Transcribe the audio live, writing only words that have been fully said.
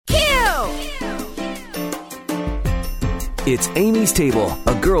It's Amy's Table,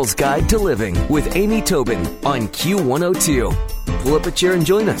 a girl's guide to living with Amy Tobin on Q102. Pull up a chair and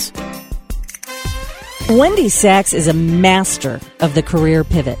join us. Wendy Sachs is a master of the career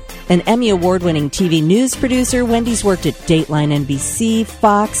pivot. An Emmy Award-winning TV news producer, Wendy's worked at Dateline NBC,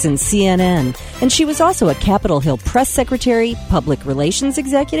 Fox, and CNN. And she was also a Capitol Hill press secretary, public relations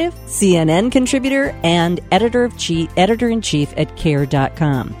executive, CNN contributor, and editor-in-chief at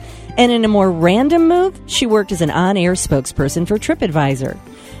Care.com. And in a more random move, she worked as an on-air spokesperson for TripAdvisor.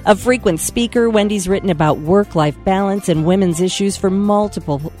 A frequent speaker, Wendy's written about work-life balance and women's issues for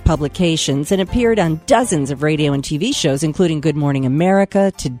multiple publications and appeared on dozens of radio and TV shows, including Good Morning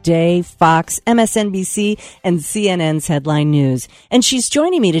America, Today, Fox, MSNBC, and CNN's Headline News. And she's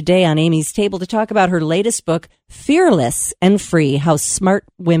joining me today on Amy's Table to talk about her latest book, Fearless and Free, How Smart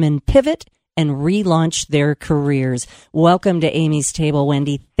Women Pivot and Relaunch Their Careers. Welcome to Amy's Table,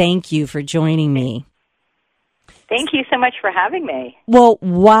 Wendy. Thank you for joining me. Thank you so much for having me. Well,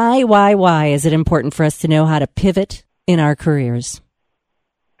 why is it important for us to know how to pivot in our careers?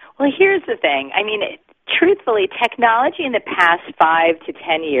 Well, here's the thing. I mean, truthfully, technology in the past 5 to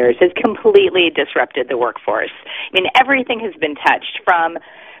 10 years has completely disrupted the workforce. I mean, everything has been touched from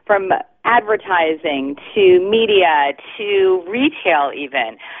advertising to media to retail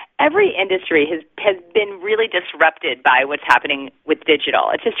even. Every industry has been really disrupted by what's happening with digital.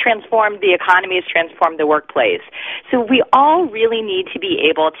 It's just transformed the economy, it's transformed the workplace. So we all really need to be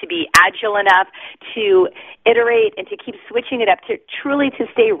able to be agile enough to iterate and to keep switching it up to truly to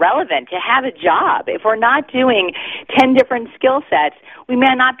stay relevant, to have a job. If we're not doing 10 different skill sets, we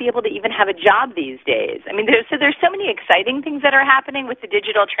may not be able to even have a job these days. I mean, there's so many exciting things that are happening with the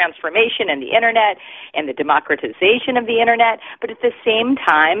digital transformation and the internet and the democratization of the internet, but at the same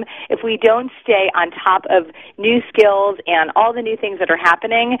time, if we don't stay on top of new skills and all the new things that are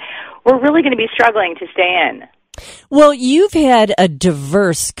happening, we're really going to be struggling to stay in. Well, you've had a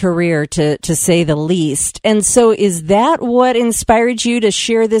diverse career, to say the least. And so is that what inspired you to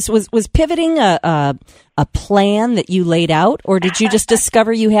share this? Was pivoting a plan that you laid out, or did you just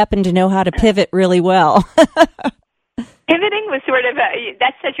discover you happen to know how to pivot really well? Pivoting was sort of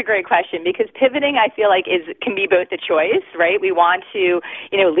that's such a great question, because pivoting, I feel like, can be both a choice, right? We want to,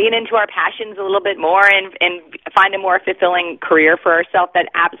 lean into our passions a little bit more and find a more fulfilling career for ourselves. That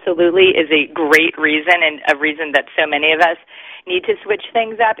absolutely is a great reason, and a reason that so many of us need to switch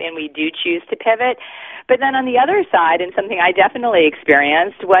things up, and we do choose to pivot. But then on the other side, and something I definitely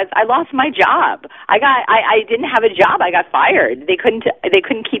experienced, was I lost my job. I didn't have a job. I got fired. They couldn't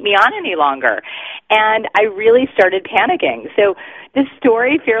keep me on any longer. And I really started panicking. So this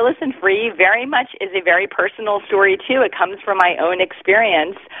story, Fearless and Free, very much is a very personal story too. It comes from my own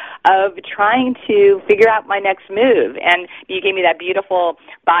experience of trying to figure out my next move. And you gave me that beautiful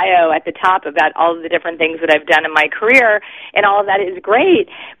bio at the top about all of the different things that I've done in my career, and all of that is great.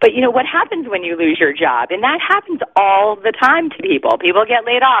 But what happens when you lose your job? And that happens all the time to people. People get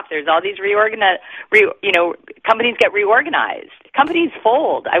laid off. There's all these companies get reorganized. Companies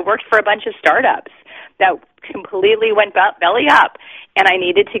fold. I worked for a bunch of startups that completely went belly up, and I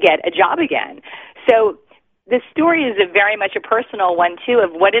needed to get a job again. So this story is very much a personal one, too,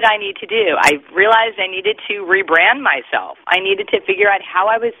 of what did I need to do? I realized I needed to rebrand myself. I needed to figure out how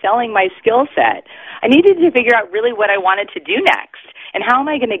I was selling my skill set. I needed to figure out really what I wanted to do next, and how am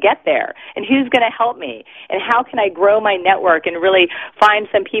I going to get there, and who's going to help me, and how can I grow my network and really find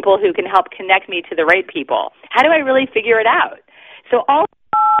some people who can help connect me to the right people. How do I really figure it out? So all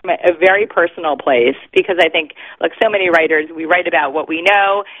from a very personal place, because I think, like so many writers, we write about what we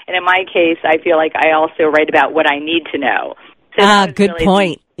know, and in my case, I feel like I also write about what I need to know. So good really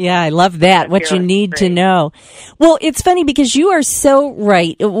point. Yeah, I love that. What you need to know. Well, it's funny because you are so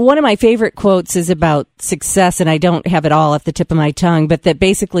right. One of my favorite quotes is about success, and I don't have it all off the tip of my tongue, but that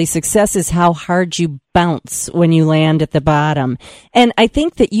basically success is how hard you bounce when you land at the bottom. And I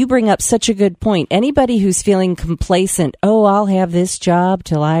think that you bring up such a good point. Anybody who's feeling complacent, I'll have this job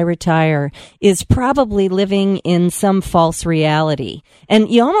till I retire, is probably living in some false reality.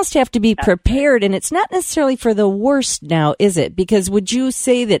 And you almost have to be prepared, and it's not necessarily for the worst now, is it? Because would you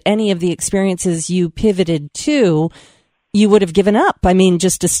say that any of the experiences you pivoted to, you would have given up? I mean,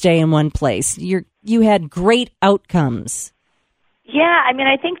 just to stay in one place. You had great outcomes. Yeah, I mean,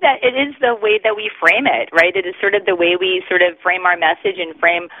 I think that it is the way that we frame it, right? It is sort of the way we sort of frame our message and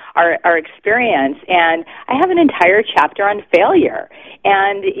frame our experience. And I have an entire chapter on failure.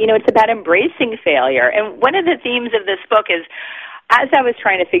 And, it's about embracing failure. And one of the themes of this book is, as I was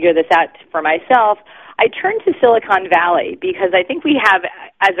trying to figure this out for myself, I turned to Silicon Valley because I think we have,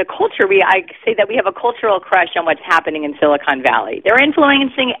 as a culture, I say that we have a cultural crush on what's happening in Silicon Valley. They're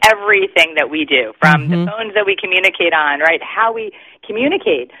influencing everything that we do, from the phones that we communicate on, right, how we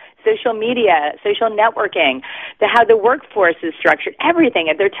communicate, social media, social networking, how the workforce is structured, everything.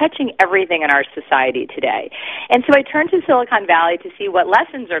 And they're touching everything in our society today. And so I turned to Silicon Valley to see what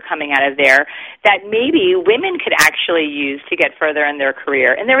lessons are coming out of there that maybe women could actually use to get further in their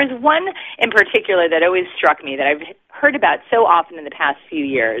career. And there was one in particular that always struck me that I've heard about so often in the past few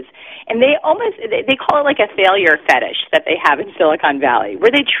years. And they call it like a failure fetish that they have in Silicon Valley, where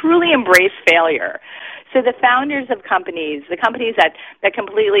they truly embrace failure. So the founders of companies, the companies that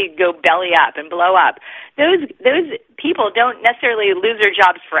completely go belly up and blow up, those people don't necessarily lose their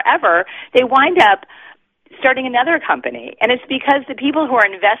jobs forever. They wind up starting another company. And it's because the people who are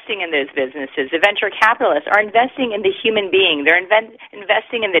investing in those businesses, the venture capitalists, are investing in the human being. They're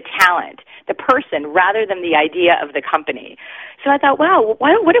investing in the talent, the person, rather than the idea of the company. So I thought, wow,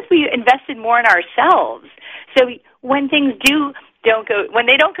 what if we invested more in ourselves? So when things when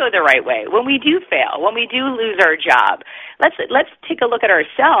they don't go the right way, when we do fail, when we do lose our job, let's take a look at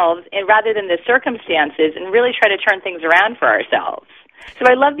ourselves and rather than the circumstances and really try to turn things around for ourselves. So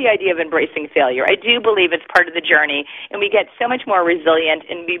I love the idea of embracing failure. I do believe it's part of the journey, and we get so much more resilient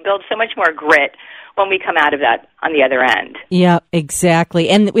and we build so much more grit when we come out of that on the other end. Yeah, exactly.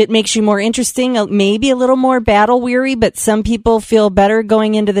 And it makes you more interesting, maybe a little more battle weary, but some people feel better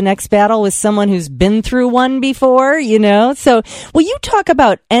going into the next battle with someone who's been through one before, you know? So, will you talk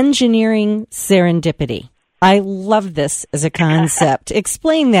about engineering serendipity? I love this as a concept.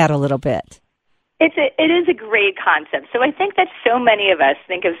 Explain that a little bit. It is a great concept. So I think that so many of us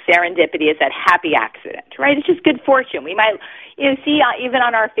think of serendipity as that happy accident, right? It's just good fortune. We might, see even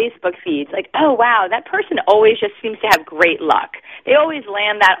on our Facebook feeds, like, oh, wow, that person always just seems to have great luck. They always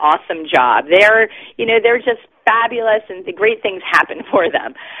land that awesome job. They're just fabulous and the great things happen for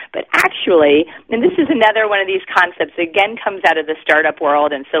them. But actually, and this is another one of these concepts that again comes out of the startup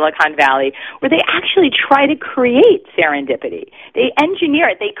world in Silicon Valley, where they actually try to create serendipity. They engineer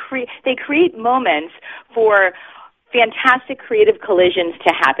it. They create moments for fantastic creative collisions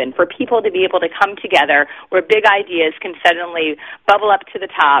to happen, for people to be able to come together where big ideas can suddenly bubble up to the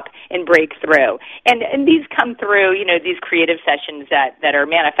top and break through. And these come through, these creative sessions that are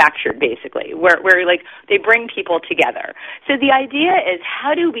manufactured basically, where like they bring people together. So the idea is,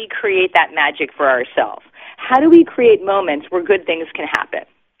 how do we create that magic for ourselves? How do we create moments where good things can happen?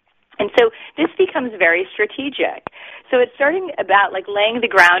 And so this becomes very strategic. So it's starting about like laying the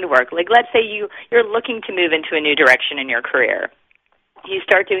groundwork. Like let's say you're looking to move into a new direction in your career. You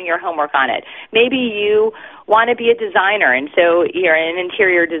start doing your homework on it. Maybe you want to be a designer, and so you're an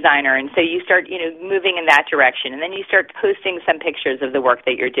interior designer, and so you start, moving in that direction, and then you start posting some pictures of the work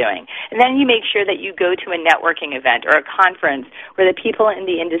that you're doing. And then you make sure that you go to a networking event or a conference where the people in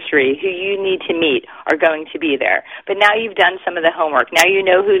the industry who you need to meet are going to be there. But now you've done some of the homework. Now you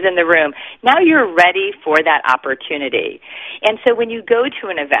know who's in the room. Now you're ready for that opportunity. And so when you go to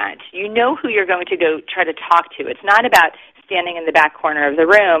an event, you know who you're going to go try to talk to. It's not about standing in the back corner of the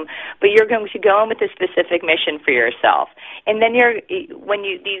room, but you're going to go in with a specific mission for yourself. And then when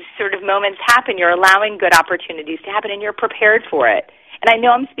these sort of moments happen, you're allowing good opportunities to happen, and you're prepared for it. And I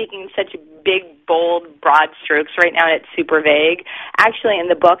know I'm speaking in such big, bold, broad strokes right now, and it's super vague. Actually, in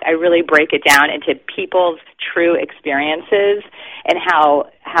the book, I really break it down into people's true experiences and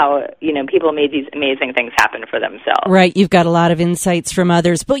how people made these amazing things happen for themselves. Right. You've got a lot of insights from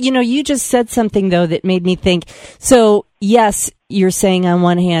others. But, you just said something, though, that made me think. So, yes, you're saying on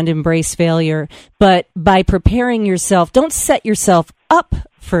one hand, embrace failure, but by preparing yourself, don't set yourself up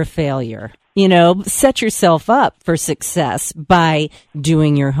for failure. Set yourself up for success by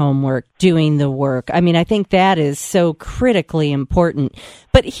doing your homework, doing the work. I mean, I think that is so critically important.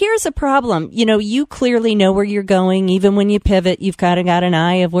 But here's a problem. You clearly know where you're going. Even when you pivot, you've kind of got an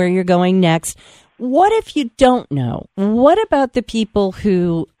eye of where you're going next. What if you don't know? What about the people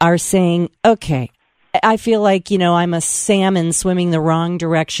who are saying, okay, I feel like, I'm a salmon swimming the wrong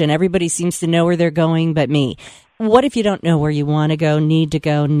direction. Everybody seems to know where they're going but me. What if you don't know where you want to go, need to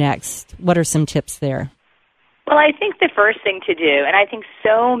go next? What are some tips there? Well, I think the first thing to do, and I think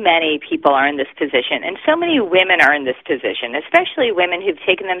so many people are in this position, and so many women are in this position, especially women who've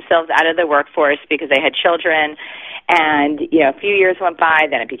taken themselves out of the workforce because they had children, and a few years went by,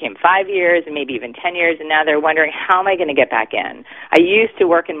 then it became 5 years, and maybe even 10 years, and now they're wondering, how am I going to get back in? I used to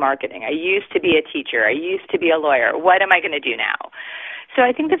work in marketing. I used to be a teacher. I used to be a lawyer. What am I going to do now? So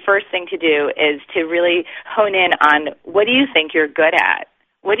I think the first thing to do is to really hone in on, what do you think you're good at?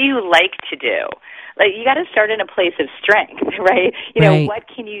 What do you like to do? Like, you got to start in a place of strength, right? You know, right. What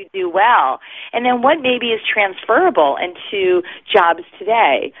can you do well? And then what maybe is transferable into jobs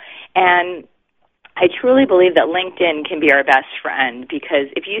today? And I truly believe that LinkedIn can be our best friend,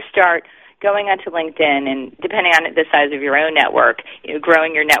 because if you start going onto LinkedIn and, depending on the size of your own network,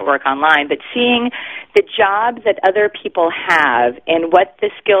 growing your network online, but seeing the jobs that other people have and what the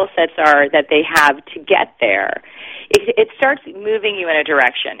skill sets are that they have to get there, it starts moving you in a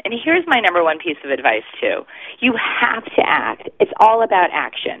direction. And here's my number one piece of advice, too. You have to act. It's all about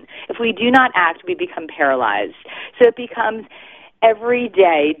action. If we do not act, we become paralyzed. So it becomes every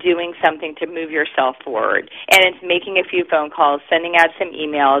day doing something to move yourself forward. And it's making a few phone calls, sending out some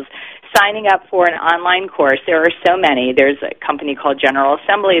emails, signing up for an online course. There are so many. There's a company called General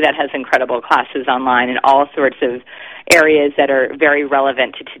Assembly that has incredible classes online in all sorts of areas that are very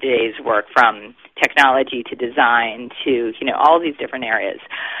relevant to today's work, from technology to design to, all these different areas.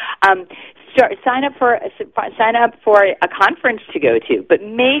 Sign up for a conference to go to, but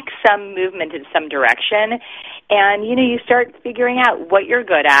make some movement in some direction. And, you start figuring out what you're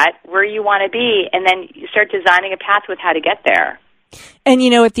good at, where you want to be, and then you start designing a path with how to get there. And,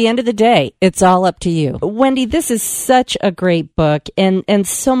 at the end of the day, it's all up to you. Wendy, this is such a great book and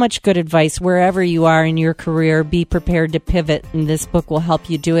so much good advice wherever you are in your career. Be prepared to pivot, and this book will help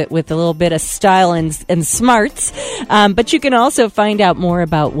you do it with a little bit of style and smarts. But you can also find out more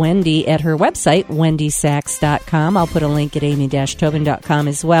about Wendy at her website, wendysachs.com. I'll put a link at amy-tobin.com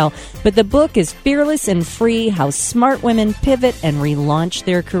as well. But the book is Fearless and Free: How Smart Women Pivot and Relaunch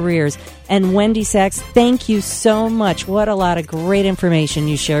Their Careers. And Wendy Sachs, thank you so much. What a lot of great information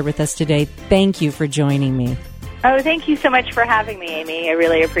you shared with us today. Thank you for joining me. Oh, thank you so much for having me, Amy. I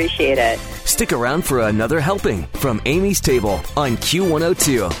really appreciate it. Stick around for another helping from Amy's Table on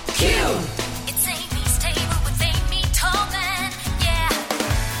Q102. Q! It's Amy's Table with Amy Tobin. Yeah.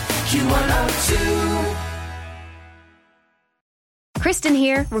 Q102. Kristen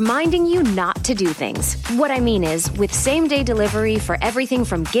here, reminding you not to do things. What I mean is, with same-day delivery for everything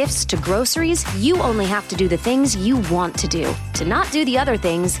from gifts to groceries, you only have to do the things you want to do. To not do the other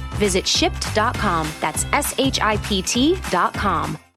things, visit Shipt.com. That's SHIPT.com.